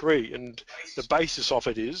 I agree. And the basis of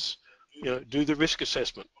it is, do the risk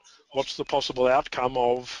assessment. What's the possible outcome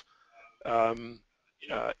of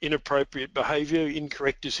inappropriate behaviour,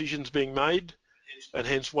 incorrect decisions being made, and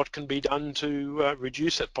hence what can be done to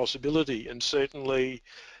reduce that possibility. And certainly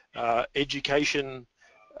education,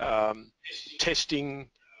 testing,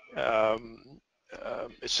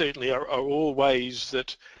 certainly are all ways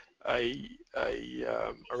that a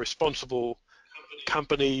responsible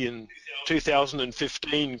company in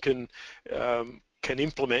 2015 can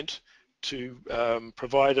implement to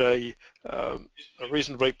provide a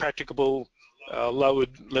reasonably practicable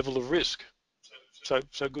lowered level of risk. So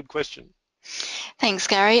good question. Thanks,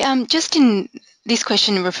 Gary. This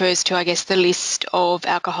question refers to, I guess, the list of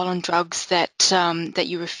alcohol and drugs that that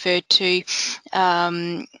you referred to.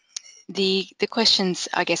 The question's,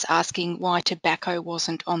 I guess, asking why tobacco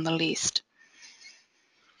wasn't on the list.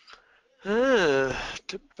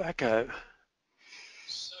 Tobacco.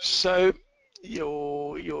 So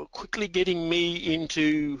you're quickly getting me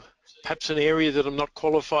into perhaps an area that I'm not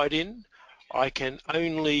qualified in. I can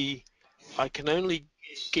only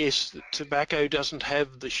guess that tobacco doesn't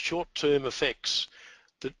have the short-term effects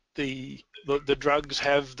that the drugs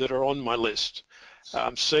have that are on my list.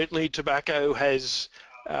 Certainly tobacco has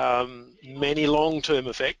many long-term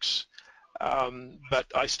effects, but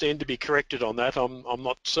I stand to be corrected on that.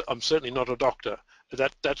 I'm certainly not a doctor,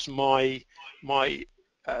 but that's my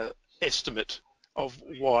estimate of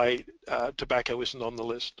why tobacco isn't on the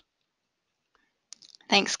list.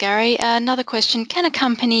 Thanks, Gary. Another question, can a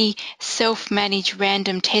company self-manage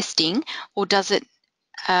random testing, or does it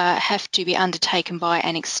have to be undertaken by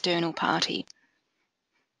an external party?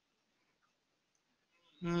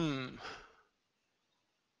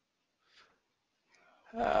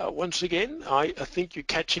 Once again, I think you're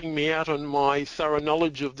catching me out on my thorough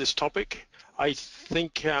knowledge of this topic. I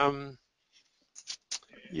think,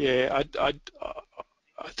 yeah,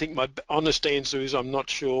 I think my honest answer is I'm not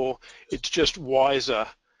sure. It's just wiser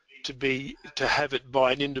to have it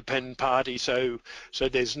by an independent party, so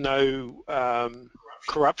there's no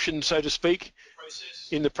corruption, so to speak,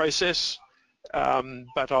 in the process.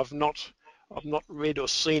 But I've not read or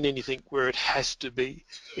seen anything where it has to be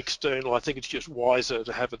external. I think it's just wiser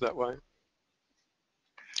to have it that way.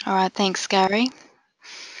 All right, thanks, Gary.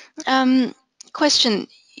 Question,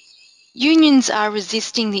 unions are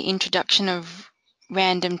resisting the introduction of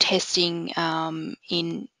random testing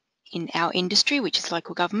in our industry, which is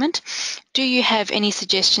local government. Do you have any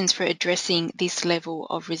suggestions for addressing this level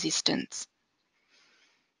of resistance?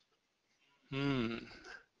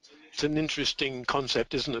 It's an interesting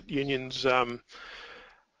concept, isn't it? Unions.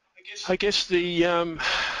 I guess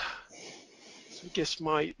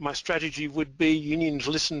my strategy would be unions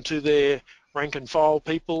listen to their rank and file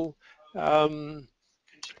people,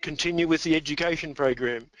 continue with the education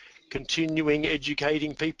program, continuing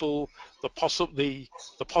educating people, the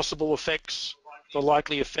possible effects, the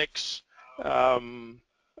likely effects,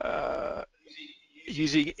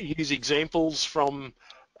 use examples from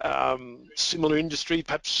similar industry,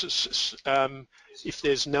 perhaps if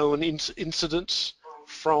there's known incidents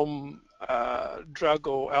from drug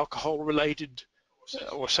or alcohol related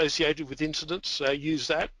or associated with incidents, use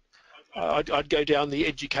that. I'd go down the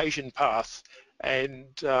education path, and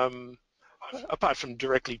apart from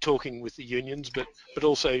directly talking with the unions, but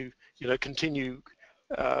also continue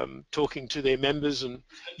talking to their members, and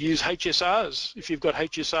use HSRs. If you've got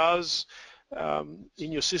HSRs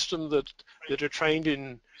in your system that are trained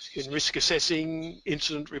in risk assessing,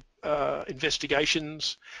 incident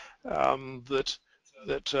investigations, that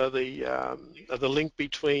are the link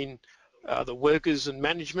between the workers and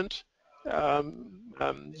management,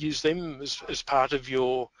 use them as part of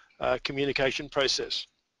your communication process.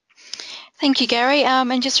 Thank you, Gary.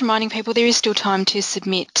 And just reminding people, there is still time to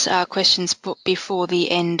submit questions before the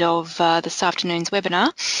end of this afternoon's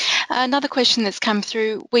webinar. Another question that's come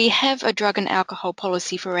through: we have a drug and alcohol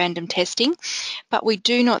policy for random testing, but we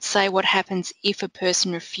do not say what happens if a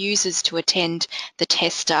person refuses to attend the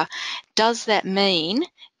tester. Does that mean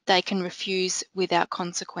they can refuse without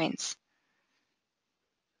consequence?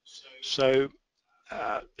 So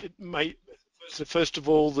it may. So first of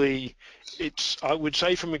all, I would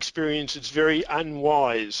say from experience, it's very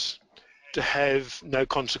unwise to have no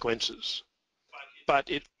consequences, but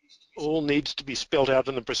it all needs to be spelled out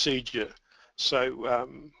in the procedure. So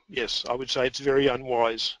yes, I would say it's very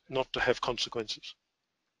unwise not to have consequences.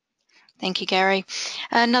 Thank you, Gary.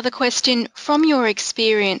 Another question: from your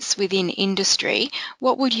experience within industry,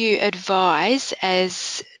 what would you advise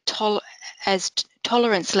as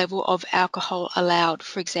tolerance level of alcohol allowed?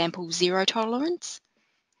 For example, zero tolerance?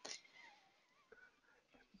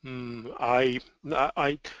 I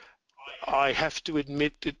have to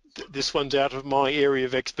admit that this one's out of my area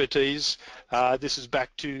of expertise. This is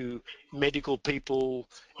back to medical people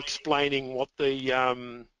explaining what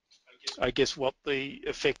the I guess what the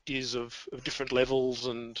effect is of different levels,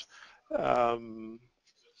 and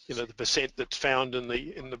the percent that's found in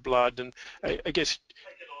the blood, and I guess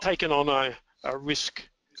taken on a risk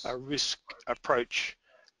approach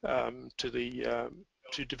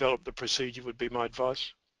to develop the procedure would be my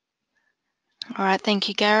advice. All right, thank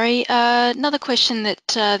you, Gary. Another question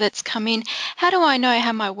that's come in: how do I know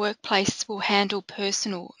how my workplace will handle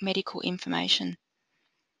personal medical information?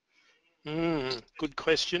 Good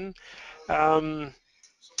question.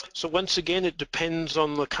 So once again, it depends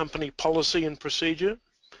on the company policy and procedure.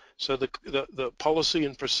 So the policy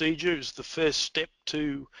and procedure is the first step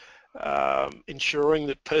to ensuring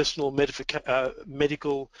that personal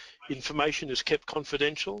medical information is kept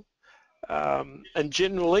confidential. And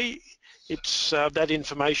generally, it's that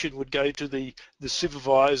information would go to the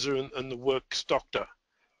supervisor and the works doctor.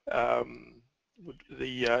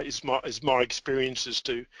 Is my experience as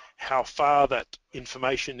to how far that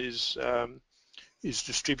information is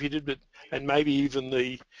distributed, and maybe even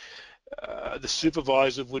the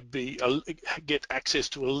supervisor would get access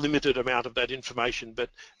to a limited amount of that information, but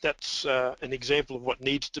that's an example of what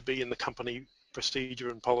needs to be in the company procedure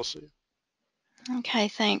and policy. Okay,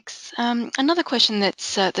 thanks. Another question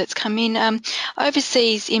that's come in: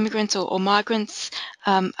 overseas immigrants or migrants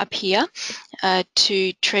appear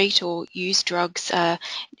to treat or use drugs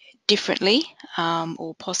differently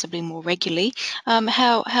or possibly more regularly.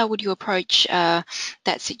 How would you approach that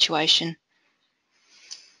situation?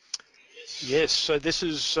 Yes, so this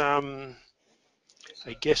is, I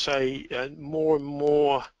guess, a more and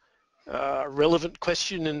more relevant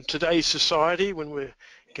question in today's society, when we're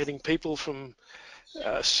getting people from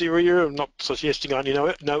Syria. I'm not suggesting I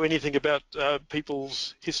only know anything about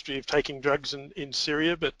people's history of taking drugs in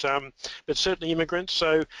Syria, but certainly immigrants.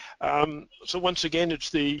 So once again, it's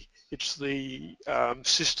the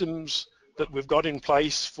systems that we've got in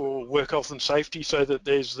place for work health and safety, so that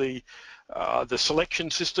there's the selection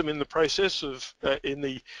system in the process of for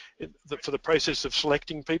the process of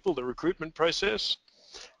selecting people, the recruitment process,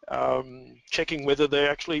 checking whether they're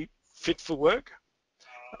actually fit for work.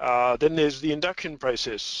 Then there's the induction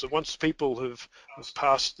process. So once people have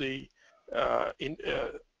passed the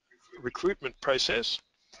recruitment process,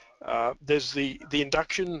 there's the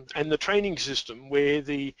induction and the training system, where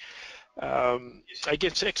I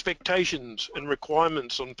guess expectations and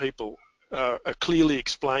requirements on people are clearly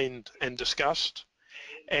explained and discussed,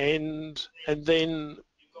 and then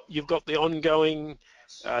you've got the ongoing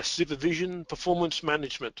supervision, performance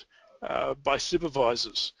management by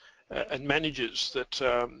supervisors and managers. That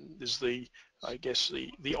is I guess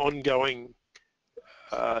the ongoing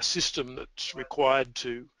system that's required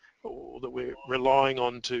to or that we're relying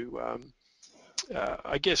on to,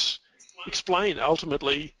 I guess, explain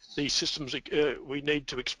ultimately these systems. We need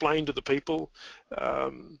to explain to the people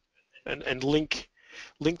and link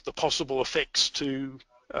the possible effects to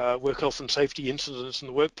work health and safety incidents in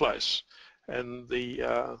the workplace and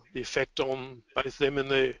the effect on both them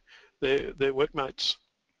and their workmates.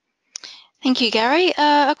 Thank you, Gary.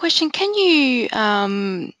 A question: can you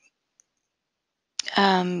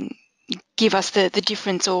give us the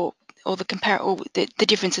difference or the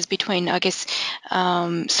differences between, I guess,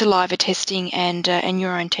 saliva testing and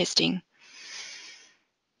urine testing?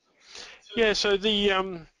 Yeah. So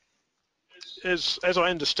the as I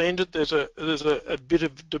understand it, there's a bit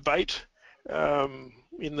of debate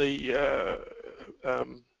in the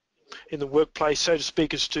workplace, so to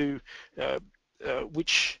speak, as to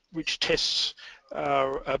which tests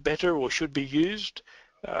are better or should be used.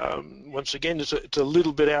 Once again, it's a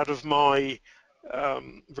little bit out of my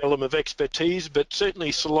realm of expertise, but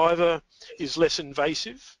certainly saliva is less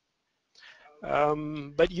invasive.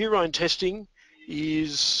 But urine testing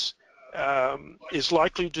is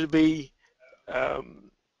likely to be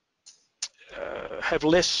have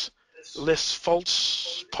less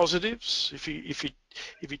false positives. If you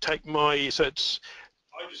take so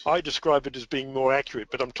I describe it as being more accurate,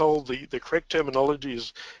 but I'm told the correct terminology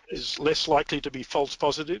is less likely to be false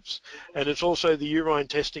positives, and it's also the urine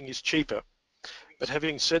testing is cheaper. But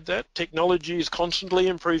having said that, technology is constantly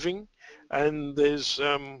improving, and there's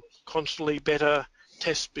constantly better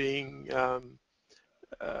tests being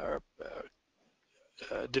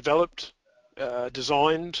developed,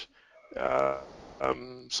 designed,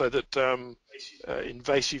 so that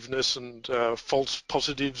invasiveness and false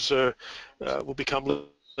positives will become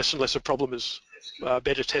less and less a problem as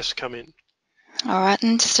better tests come in. All right,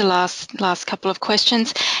 and just a last couple of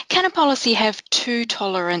questions. Can a policy have two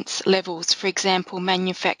tolerance levels? For example,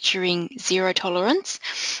 manufacturing 0 tolerance,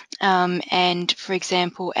 and for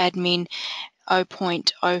example, admin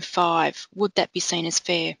 0.05. Would that be seen as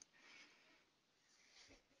fair?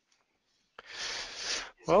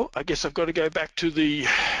 Well, I guess I've got to go back to the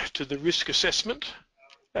risk assessment,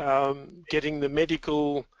 getting the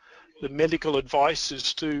medical advice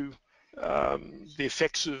as to the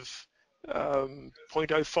effects of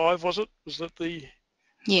 0.05. Was that the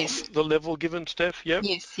Yes. the level given, Steph? Yep.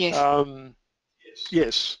 Yes. Yes.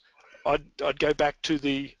 Yes, I'd go back to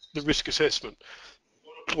the risk assessment.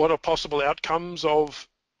 What are possible outcomes of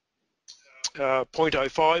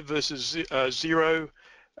 0.05 versus 0?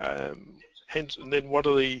 Hence, and then what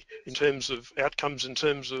are the outcomes in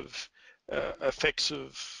terms of effects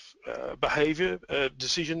of behaviour,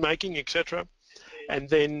 decision making, etc. And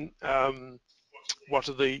then what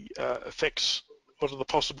are the effects? What are the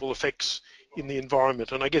possible effects in the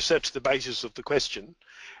environment? And I guess that's the basis of the question.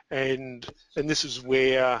 And this is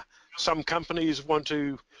where some companies want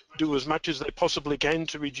to do as much as they possibly can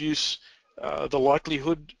to reduce the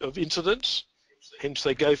likelihood of incidents. Hence,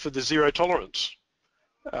 they go for the 0 tolerance.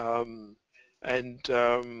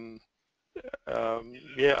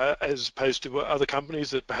 Yeah, as opposed to other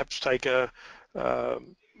companies that perhaps take a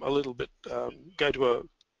little bit, go to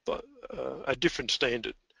a different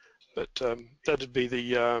standard. But that'd be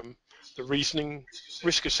the reasoning,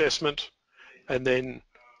 risk assessment, and then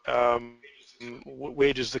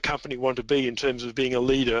where does the company want to be in terms of being a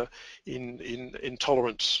leader in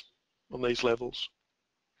tolerance on these levels.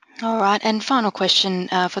 All right, and final question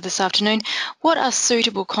for this afternoon. What are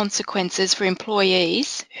suitable consequences for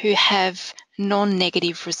employees who have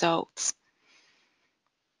non-negative results?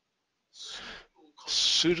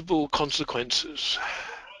 Suitable consequences.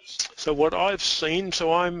 So what I've seen,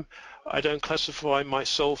 I don't classify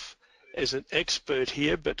myself as an expert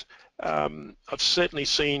here, but I've certainly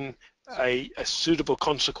seen a suitable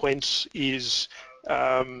consequence is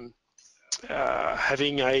having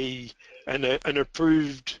an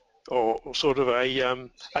approved or sort of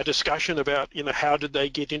a discussion about, how did they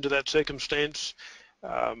get into that circumstance,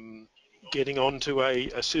 getting onto a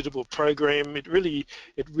suitable program. It really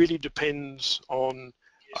depends on,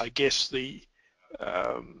 I guess, the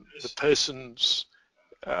person's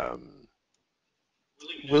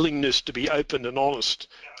willingness to be open and honest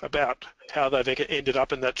about how they've ended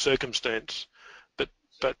up in that circumstance. But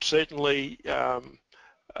certainly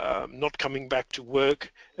not coming back to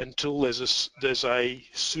work until there's a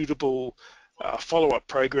suitable follow-up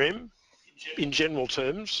program, in general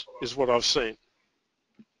terms, is what I've seen.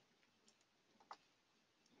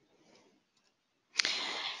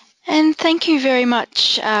 And thank you very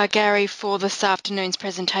much, Gary, for this afternoon's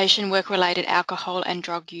presentation, Work-Related Alcohol and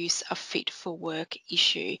Drug Use, a Fit for Work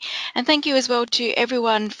Issue. And thank you as well to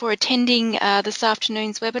everyone for attending this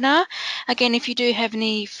afternoon's webinar. Again, if you do have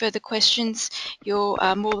any further questions, you're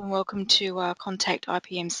more than welcome to contact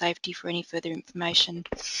IPM Safety for any further information.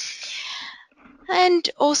 And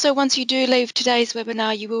also, once you do leave today's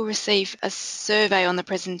webinar, you will receive a survey on the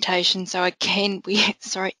presentation. So again, we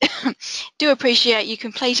do appreciate you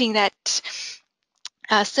completing that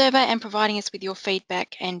survey and providing us with your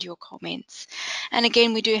feedback and your comments. And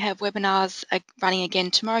again, we do have webinars running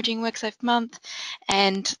again tomorrow during WorkSafe month,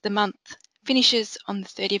 and the month finishes on the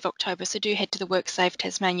 30th of October, so do head to the WorkSafe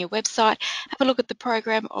Tasmania website, have a look at the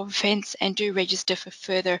program of events, and do register for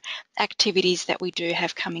further activities that we do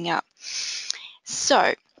have coming up.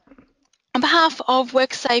 So, on behalf of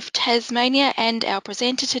WorkSafe Tasmania and our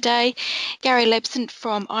presenter today, Gary Lebson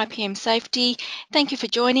from IPM Safety, thank you for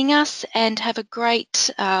joining us and have a great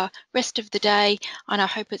rest of the day, and I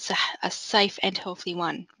hope it's a safe and healthy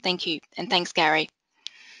one. Thank you, and thanks, Gary.